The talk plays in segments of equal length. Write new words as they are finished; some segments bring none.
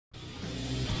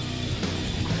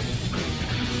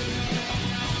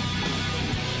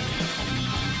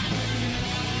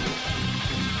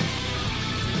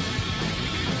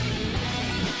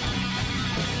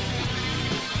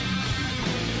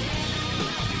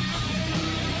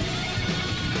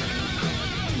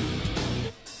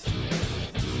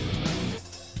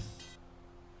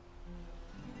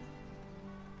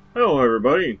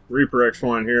everybody, Reaper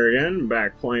X1 here again,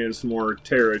 back playing some more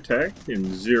Terra Tech in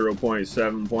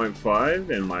 0.7.5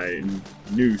 in my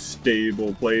new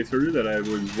stable playthrough that I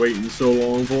was waiting so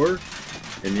long for.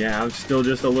 And yeah, I'm still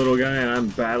just a little guy and I'm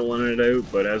battling it out,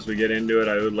 but as we get into it,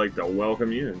 I would like to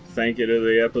welcome you and thank you to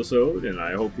the episode, and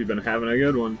I hope you've been having a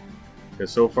good one.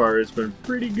 Because so far it's been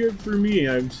pretty good for me.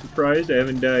 I'm surprised I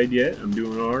haven't died yet. I'm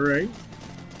doing alright.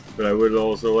 But I would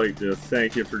also like to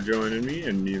thank you for joining me,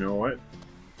 and you know what?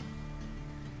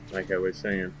 Like I was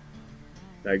saying,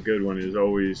 that good one is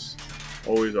always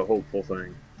a hopeful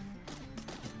thing.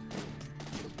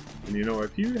 And you know,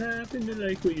 if you happen to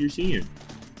like what you're seeing,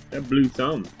 that blue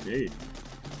thumb, hey,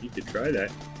 you could try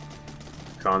that.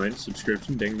 Comment,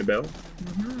 subscription, ding the bell.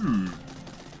 And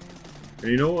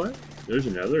you know what? There's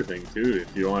another thing too.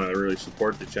 If you want to really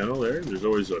support the channel there's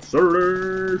always a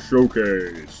Saturday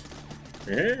showcase.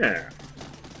 Yeah.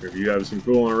 Or if you have some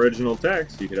cool and original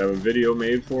text, you could have a video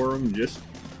made for them just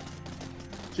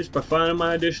by finding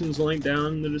my additions link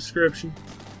down in the description.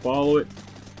 Follow it,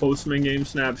 post some in-game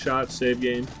snapshots, save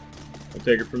game. I'll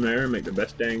take it from there and make the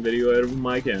best dang video out of them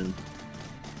I can.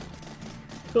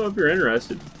 So if you're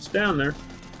interested, it's down there.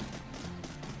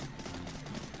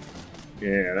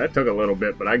 Yeah, that took a little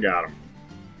bit, but I got him.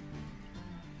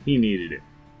 He needed it.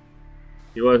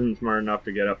 He wasn't smart enough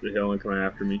to get up the hill and come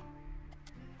after me,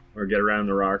 or get around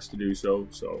the rocks to do so,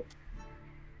 so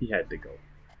he had to go.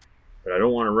 But I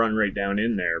don't want to run right down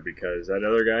in there because that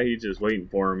other guy, he's just waiting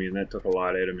for me, and that took a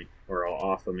lot out of me, or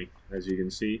off of me, as you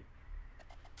can see.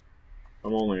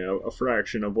 I'm only a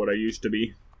fraction of what I used to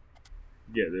be.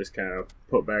 Get this kind of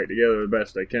put back together the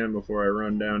best I can before I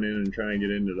run down in and try and get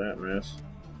into that mess.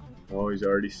 Oh, he's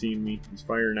already seen me. He's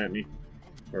firing at me.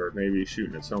 Or maybe he's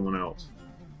shooting at someone else.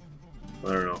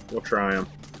 I don't know. We'll try him.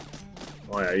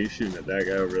 Oh yeah, he's shooting at that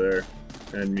guy over there.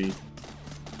 And me.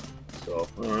 So,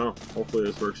 I don't know. Hopefully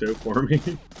this works out for me.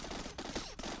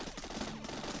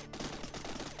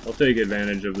 I'll take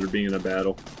advantage of there being a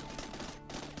battle.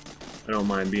 I don't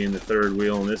mind being the third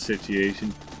wheel in this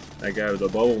situation. That guy with the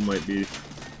bubble might be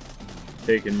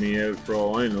taking me out for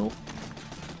all I know.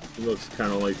 He looks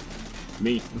kind of like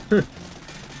me. I'm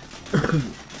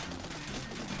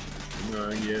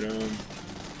gonna get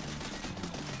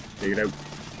take it out.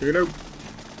 Take it out.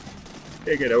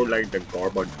 Take it out like the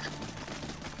garbage.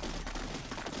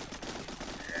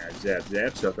 Yeah, zap,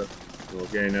 zap, sucker.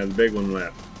 Okay, now the big one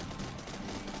left.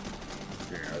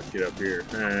 Yeah, let's get up here.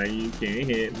 Ah, you can't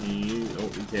hit me. Oh,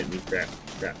 you hit me. Crap.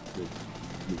 Crap. Move.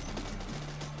 Move.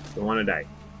 Don't want to die.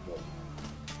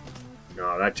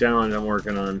 No, that challenge I'm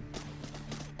working on.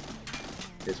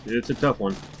 It's a tough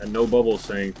one. And no bubbles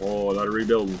saying, oh, a lot of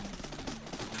rebuilding.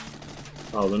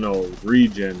 Oh, no,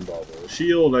 regen bubble.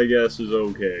 Shield, I guess, is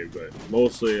okay, but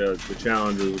mostly the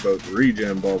challenge is about the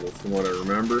regen bubble, from what I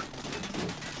remember.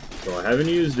 So I haven't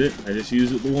used it. I just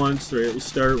used it the once right at the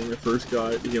start when I first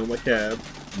got it to heal my cab,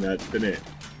 and that's been it.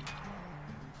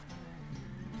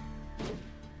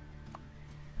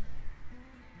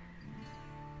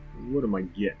 What am I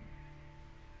getting?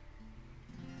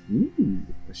 Ooh,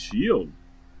 a shield.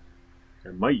 I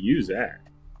might use that.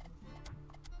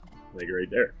 Like right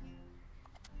there.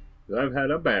 Because I've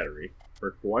had a battery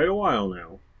for quite a while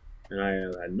now, and I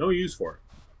have had no use for it.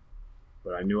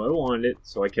 But I knew I wanted it,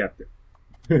 so I kept it.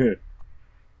 There,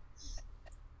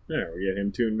 we get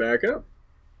him tuned back up.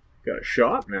 Got a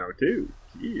shop now, too.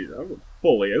 Jeez, I'm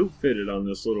fully outfitted on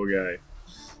this little guy.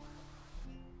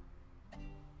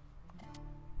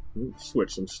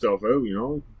 Switch some stuff out, you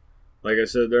know. Like I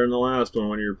said there in the last one,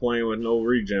 when you're playing with no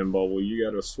regen bubble, you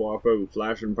gotta swap out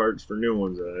flashing parts for new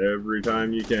ones every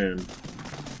time you can.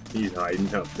 He's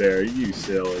hiding up there, you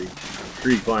silly.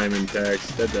 Tree climbing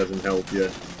text, that doesn't help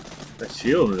you. That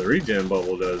shield in the regen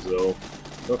bubble does, though.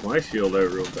 Took my shield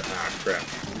out real quick. Ah, crap.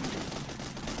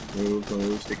 Move,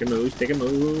 move, stick a move, stick a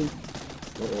move.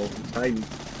 Uh-oh, he's hiding.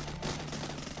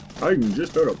 Hiding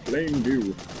just out of plain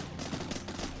view.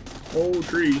 Oh,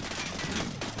 tree.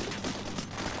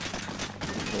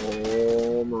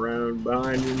 Oh, I'm around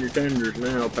behind you in your tenders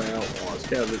now, pal. Oh, it's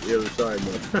got it the other side,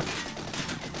 but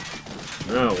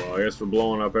oh, well, I guess we're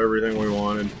blowing up everything we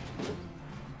wanted.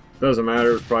 Doesn't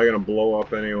matter, it's probably going to blow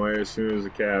up anyway as soon as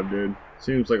the cab did.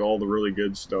 Seems like all the really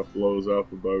good stuff blows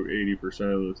up about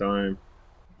 80% of the time.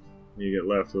 You get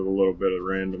left with a little bit of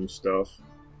random stuff.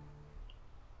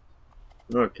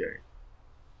 Okay.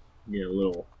 Get a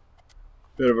little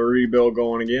bit of a rebuild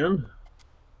going again.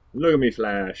 Look at me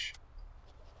flash.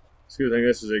 It's a good thing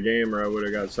this is a game where I would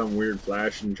have got some weird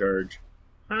flash in charge.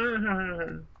 Ha ha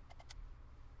ha.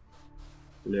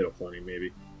 A little funny,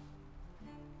 maybe.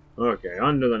 Okay,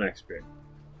 on to the next bit.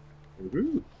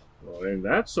 Ooh, well, and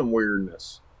that's some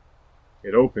weirdness.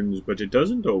 It opens, but it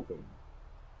doesn't open.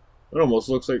 It almost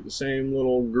looks like the same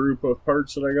little group of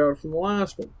parts that I got from the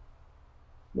last one.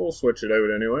 We'll switch it out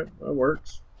anyway. That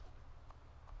works.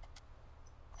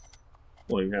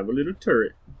 We'll even have a little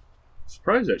turret.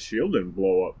 Surprised that shield didn't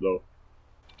blow up, though.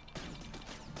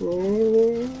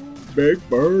 Oh, big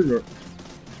burner.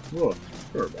 Oh,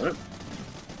 sorry about it.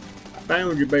 I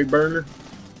found you, big burner.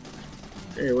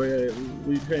 Hey, what are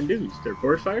you trying to do? Start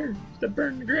forest fire? Stop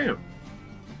burning the ground.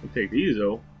 I'll take these,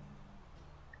 though.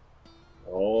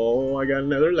 Oh, I got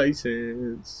another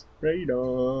license. Right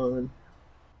on.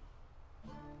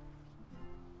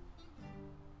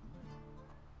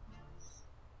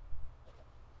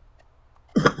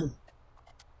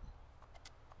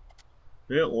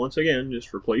 Yeah, once again,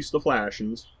 just replace the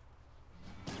flashings.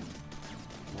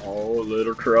 Oh, a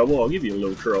little trouble. I'll give you a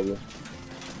little trouble.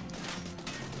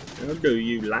 How do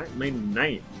you like me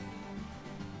tonight?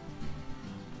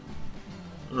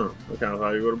 Oh, I kind of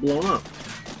thought you would have blown up.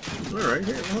 Alright,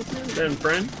 here, I'll help you out then,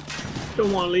 friend.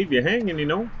 Don't want to leave you hanging, you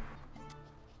know.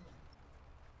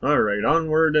 Alright,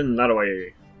 onward and that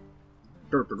way.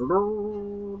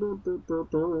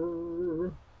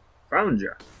 Found ya.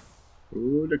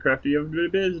 Ooh, the crafty of the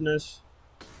business.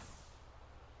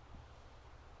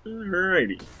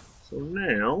 Alrighty. So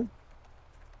now,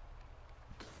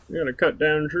 we gotta cut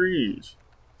down trees.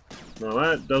 Now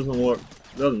that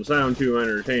doesn't sound too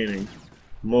entertaining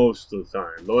most of the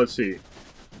time. But let's see.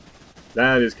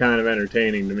 That is kind of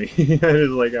entertaining to me. I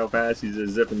just like how fast he's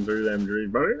just zipping through them trees.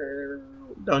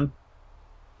 Done.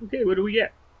 Okay, what do we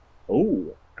get?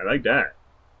 Oh, I like that.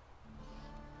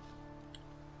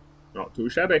 Not too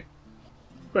shabby.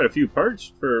 Quite a few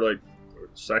parts for like the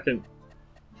second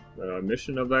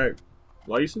mission of that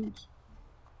license.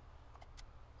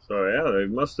 So yeah, they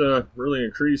must have really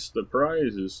increased the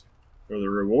prizes or the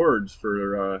rewards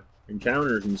for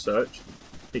encounters and such.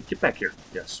 Hey, get back here,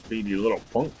 you speedy little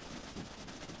punk.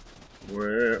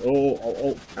 Where?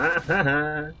 Oh, ha ha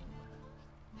ha!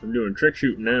 I'm doing trick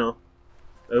shooting now.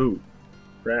 Oh,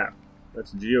 crap!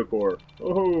 That's a geocore.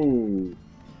 Oh,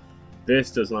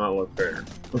 this does not look fair.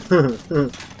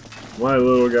 My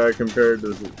little guy compared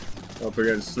to up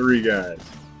against 3 guys,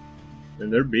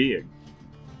 and they're big.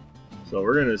 So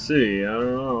we're gonna see. I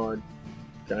don't know. I'm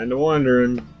kind of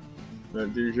wondering.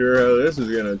 Not too sure how this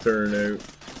is gonna turn out.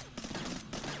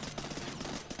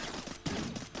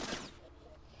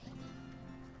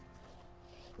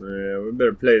 Yeah, we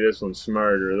better play this one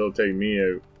smarter. They'll take me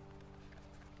out,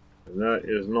 and that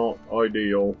is not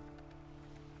ideal.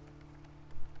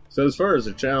 So as far as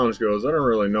the challenge goes, I don't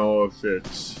really know if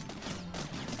it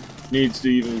needs to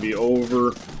even be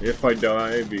over if I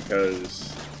die,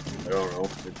 because I don't know.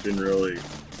 It didn't really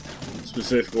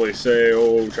specifically say,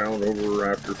 oh, challenge over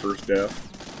after first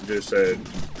death. It just said,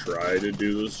 try to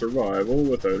do the survival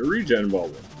without a regen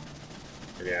bubble.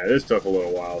 And yeah, this took a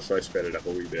little while, so I sped it up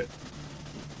a wee bit.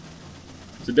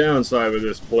 It's a downside with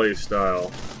this play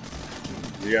style.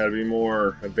 You gotta be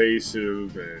more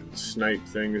evasive and snipe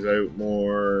things out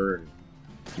more, and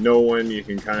know when you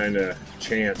can kind of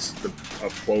chance the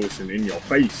up close and in your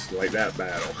face like that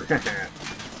battle.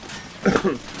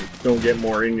 Don't get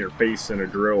more in your face than a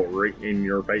drill right in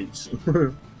your face.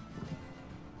 What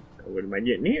am I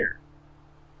getting here?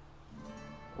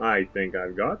 I think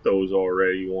I've got those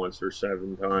already once or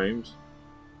 7 times.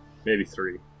 Maybe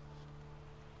 3.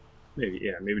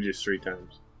 Maybe just 3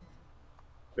 times.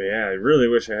 But yeah, I really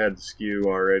wish I had the skew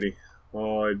already.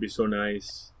 Oh, it'd be so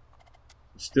nice.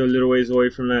 I'm still a little ways away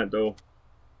from that though.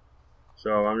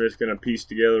 So I'm just going to piece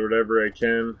together whatever I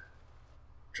can.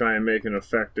 Try and make an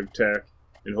effective tech.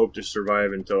 And hope to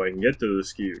survive until I can get to the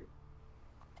skew.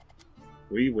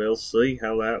 We will see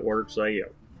how that works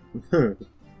out.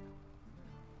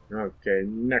 Okay,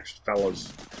 next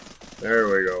fellas. There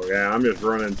we go. Yeah, I'm just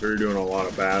running through doing a lot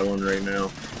of battling right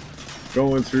now.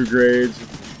 Going through grades,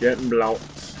 getting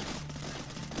blocks.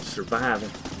 Surviving.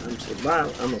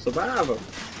 I'm a survivor.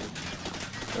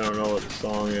 I don't know what the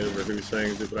song is or who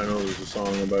sings it, but I know there's a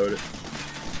song about it.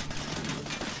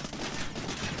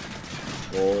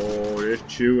 Oh, it's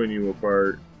chewing you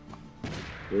apart.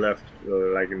 Left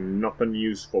like nothing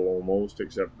useful almost,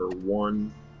 except for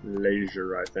 1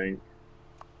 laser, I think.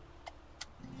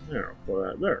 There, I'll put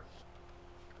that there.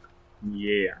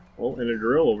 Yeah. Oh, and a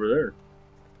drill over there.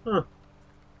 Huh.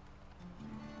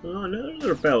 Oh, another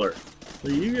little feller.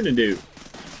 What are you gonna do?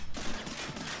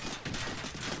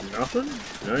 Nothing?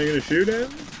 Now you're gonna shoot at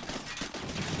him?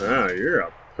 Ah, you're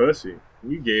a pussy.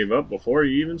 You gave up before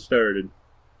you even started.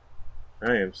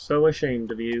 I am so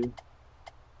ashamed of you.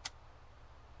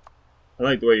 I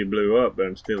like the way you blew up, but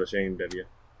I'm still ashamed of you.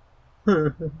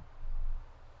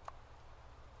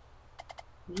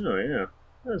 Oh yeah,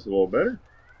 that's a little better.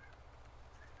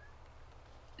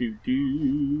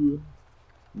 Do.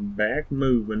 Back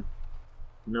moving.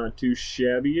 Not too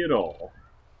shabby at all.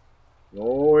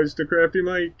 Oh, it's the crafty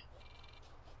Mike.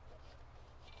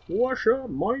 What's up,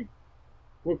 Mike?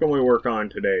 What can we work on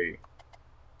today?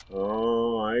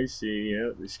 Oh, I see. Yeah,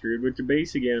 they screwed with the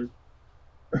base again.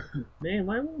 Man,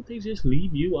 why won't they just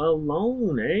leave you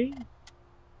alone, eh?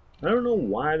 I don't know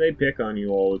why they pick on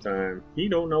you all the time. He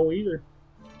don't know either.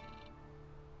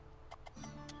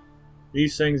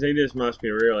 These things, they just must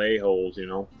be real a-holes, you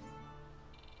know.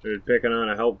 They're picking on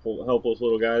a helpless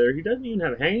little guy there. He doesn't even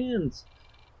have hands.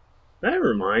 That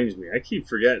reminds me, I keep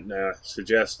forgetting to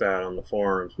suggest that on the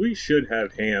forums. We should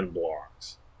have hand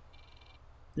blocks.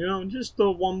 You know, just the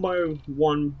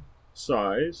 1x1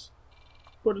 size,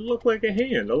 but it looked like a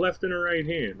hand, a left and a right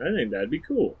hand. I think that'd be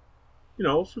cool. You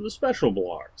know, for the special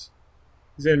blocks.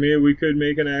 Then maybe we could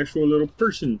make an actual little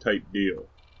person type deal.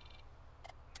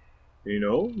 You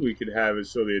know, we could have it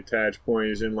so the attach point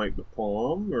is in like the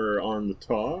palm or on the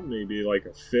top, maybe like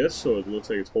a fist so it looks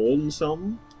like it's holding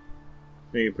something.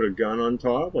 Maybe put a gun on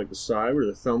top, like the side where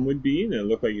the thumb would be, and it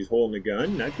look like he's holding a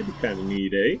gun. That could be kind of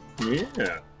neat, eh?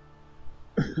 Yeah.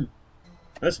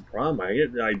 That's the problem. I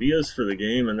get the ideas for the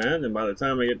game and that, and by the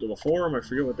time I get to the forum, I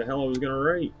forget what the hell I was going to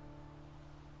write.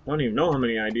 I don't even know how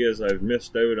many ideas I've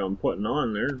missed out on putting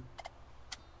on there.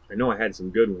 I know I had some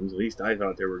good ones. At least I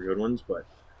thought they were good ones, but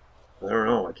I don't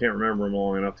know. I can't remember them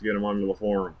long enough to get them onto the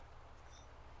forum.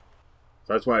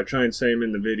 So that's why I try and say them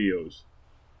in the videos.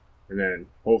 And then,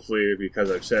 hopefully, because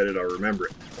I've said it, I'll remember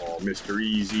it. Oh, Mr.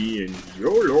 Easy and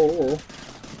YOLO.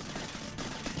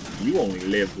 You only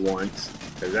lived once,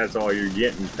 because that's all you're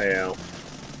getting, pal.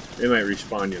 They might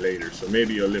respawn you later, so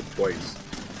maybe you'll live twice.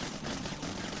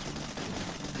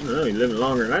 I don't know, he's living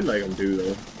longer than I'd like him to,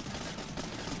 though.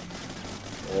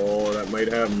 Oh, that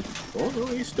might have him. Oh, no,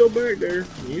 he's still back there.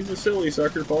 He's a silly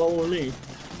sucker following me.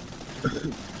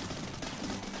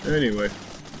 Anyway,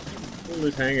 we'll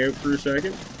just hang out for a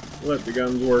second. Let the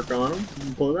guns work on him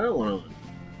and pull that one on.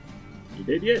 You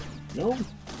did yet? No?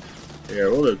 Yeah,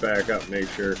 we'll just back up and make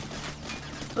sure.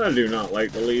 I do not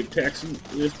like to leave text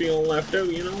just feeling left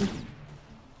out, you know?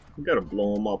 You gotta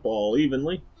blow them up all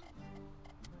evenly.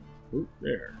 Oop,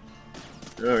 there.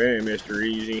 Okay, Mr.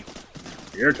 Easy.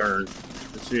 Your turn.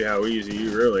 Let's see how easy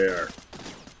you really are.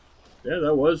 Yeah,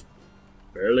 that was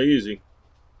fairly easy.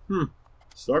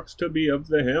 Sucks to be of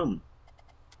the him.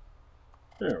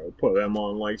 There, we'll put them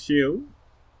on like so.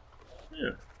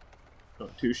 Yeah,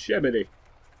 not too shabby.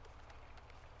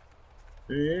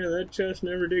 Yeah, that chest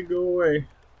never did go away.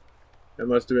 That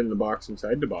must have been the box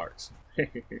inside the box.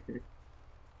 Alright,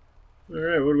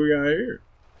 what do we got here?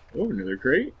 Oh, another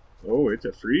crate. Oh, it's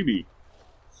a freebie.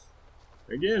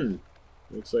 Again,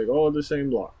 looks like all the same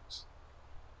blocks.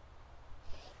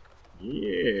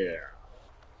 Yeah.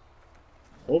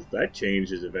 Hope that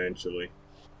changes eventually.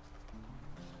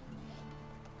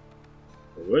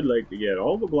 I would like to get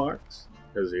all the blocks,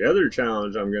 because the other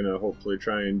challenge I'm going to hopefully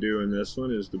try and do in this one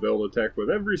is to build a tech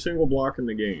with every single block in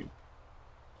the game.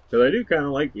 Because I do kind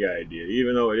of like the idea,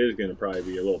 even though it is going to probably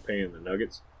be a little pain in the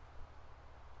nuggets.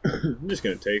 It's just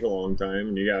going to take a long time,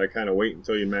 and you got to kind of wait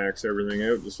until you max everything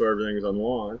out just so everything's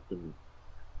unlocked. And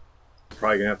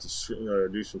probably going to have to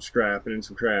do some scrapping and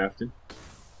some crafting.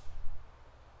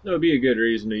 That would be a good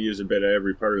reason to use a bit of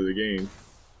every part of the game.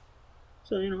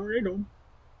 So, you know, right on.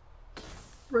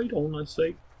 Right on, I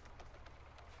say.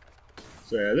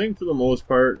 So yeah, I think for the most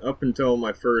part, up until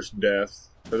my first death,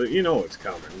 but you know it's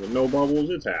coming. With no bubbles,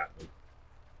 it's happening.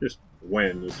 Just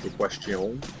when is the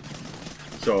question.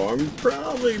 So I'm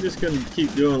probably just going to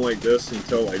keep doing like this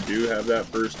until I do have that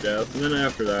first death. And then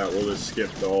after that, we'll just skip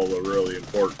to all the really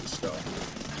important stuff.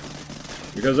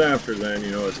 Because after then,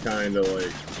 you know, it's kind of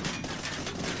like,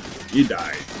 you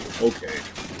died. Okay.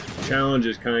 Challenge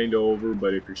is kind of over,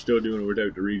 but if you're still doing it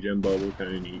without the regen bubble,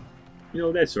 kind of neat. You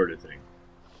know, that sort of thing.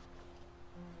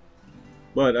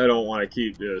 But I don't want to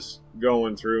keep this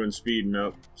going through and speeding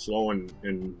up, slowing,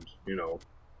 and, you know.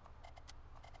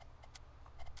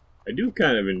 I do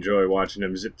kind of enjoy watching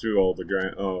them zip through all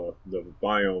the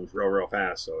biomes real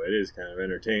fast, so it is kind of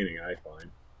entertaining, I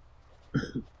find.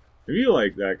 If you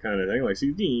like that kind of thing, like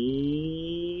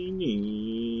see,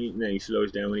 and then he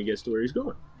slows down when he gets to where he's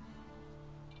going.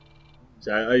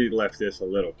 So I left this a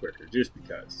little quicker, just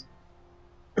because.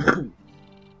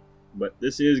 But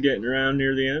this is getting around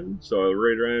near the end, so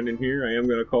right around in here, I am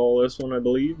going to call this one, I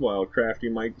believe, while Crafty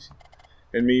Mike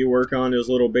and me work on his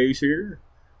little base here.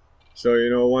 So, you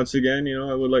know, once again, you know,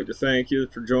 I would like to thank you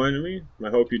for joining me. I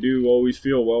hope you do always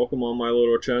feel welcome on my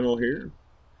little channel here.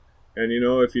 And, you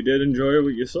know, if you did enjoy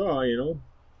what you saw, you know,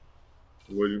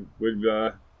 would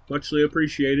muchly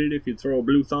appreciated if you'd throw a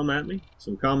blue thumb at me,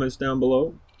 some comments down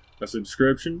below, a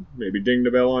subscription, maybe ding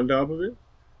the bell on top of it.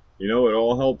 You know, it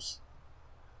all helps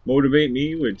motivate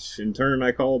me, which in turn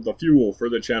I call the fuel for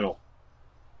the channel.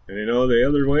 And you know, the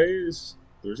other ways,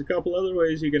 there's a couple other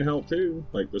ways you can help too,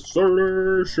 like the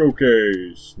Server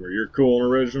Showcase, where your cool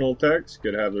and original techs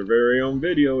could have their very own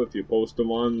video if you post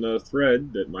them on the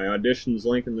thread that my auditions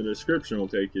link in the description will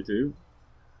take you to.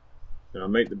 And I'll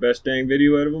make the best dang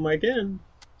video out of them I can,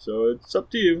 so it's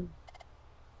up to you.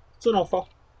 It's an offer.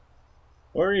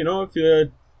 Or, you know, if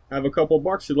you have a couple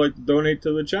bucks you'd like to donate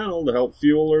to the channel to help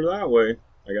fuel her that way,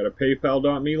 I got a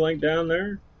paypal.me link down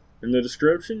there in the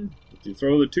description. If you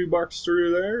throw the $2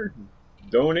 through there,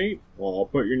 donate, well, I'll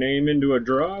put your name into a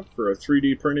draw for a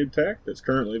 3D printed tech that's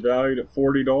currently valued at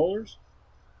 $40.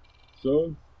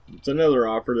 So it's another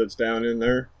offer that's down in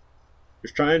there.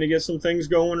 Just trying to get some things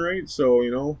going right, so,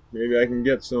 you know, maybe I can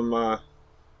get some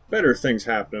better things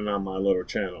happening on my little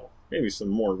channel. Maybe some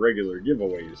more regular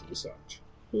giveaways and such.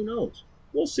 Who knows?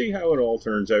 We'll see how it all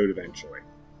turns out eventually.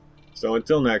 So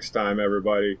until next time,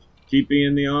 everybody, keep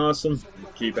being the awesome,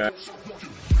 keep at